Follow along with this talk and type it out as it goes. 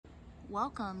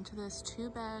Welcome to this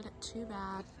 2-bed,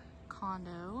 2-bath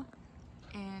condo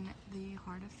in the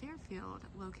heart of Fairfield,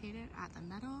 located at the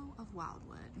Meadow of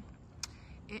Wildwood.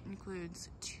 It includes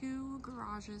 2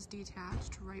 garages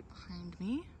detached right behind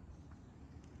me,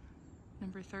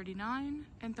 number 39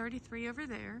 and 33 over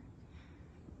there,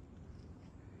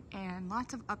 and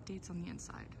lots of updates on the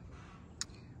inside.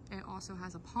 It also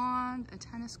has a pond, a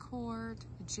tennis court,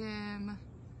 a gym,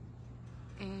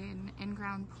 an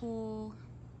in-ground pool,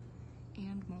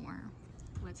 and more.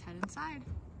 Let's head inside.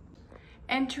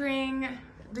 Entering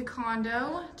the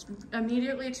condo,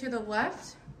 immediately to the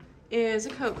left is a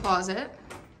coat closet.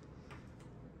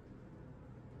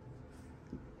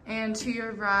 And to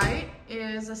your right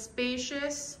is a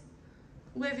spacious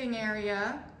living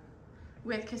area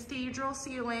with cathedral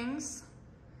ceilings,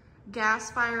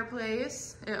 gas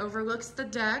fireplace. It overlooks the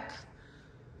deck.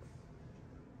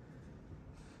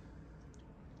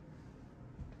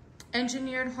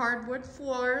 Engineered hardwood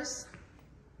floors.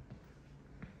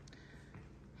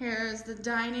 Here is the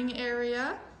dining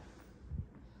area,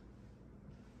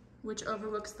 which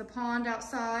overlooks the pond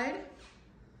outside.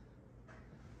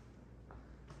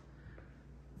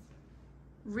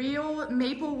 Real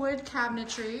maplewood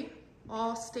cabinetry,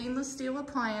 all stainless steel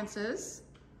appliances.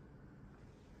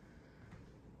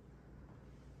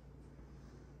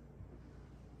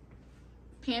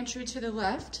 Pantry to the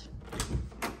left.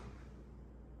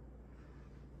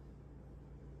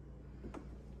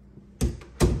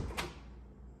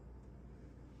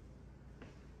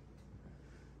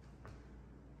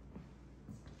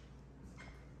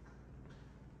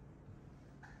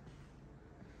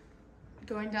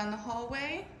 Going down the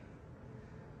hallway,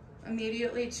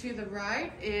 immediately to the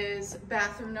right is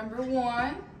bathroom number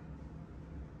 1.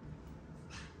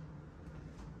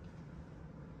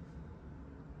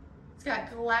 It's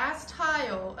got glass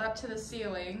tile up to the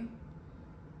ceiling.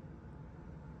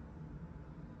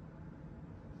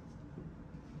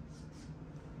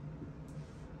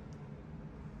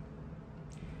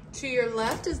 To your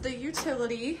left is the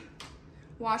utility,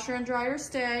 washer and dryer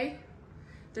stay.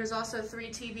 There's also 3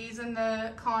 TVs in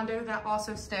the condo that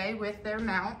also stay with their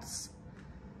mounts.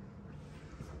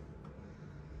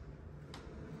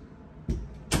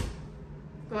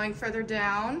 Going further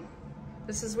down,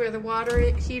 this is where the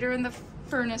water heater and the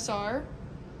furnace are.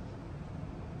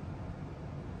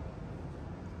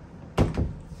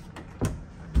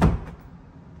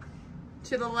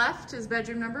 To the left is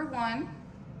bedroom number 1.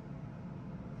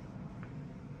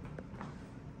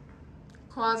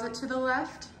 Closet to the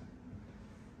left.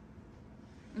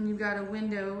 And you've got a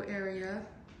window area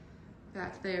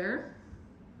back there.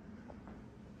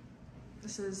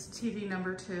 This is TV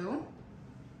number 2.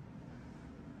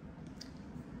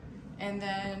 And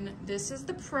then this is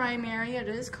the primary. It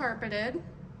is carpeted.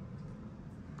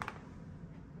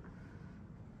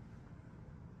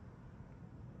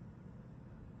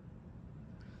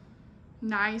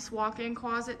 Nice walk-in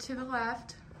closet to the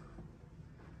left.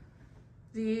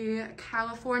 The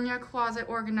California closet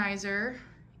organizer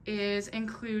is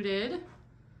included.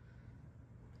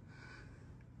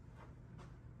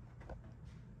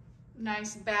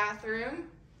 Nice bathroom.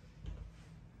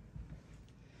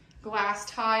 Glass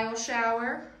tile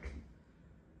shower.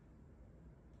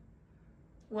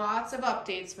 Lots of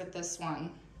updates with this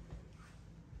one.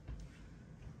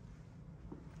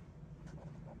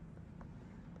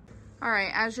 All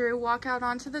right, as you walk out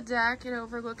onto the deck, it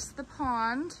overlooks the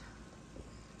pond.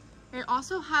 It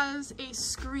also has a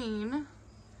screen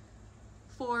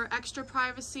for extra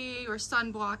privacy or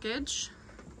sun blockage.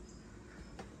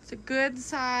 It's a good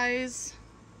size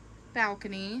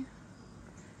balcony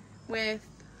with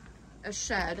a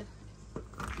shed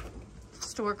to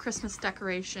store Christmas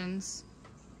decorations,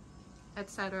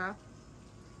 etc.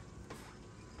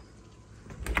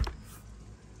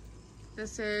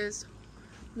 This is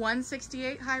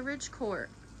 168 Highridge Court,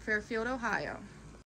 Fairfield, Ohio.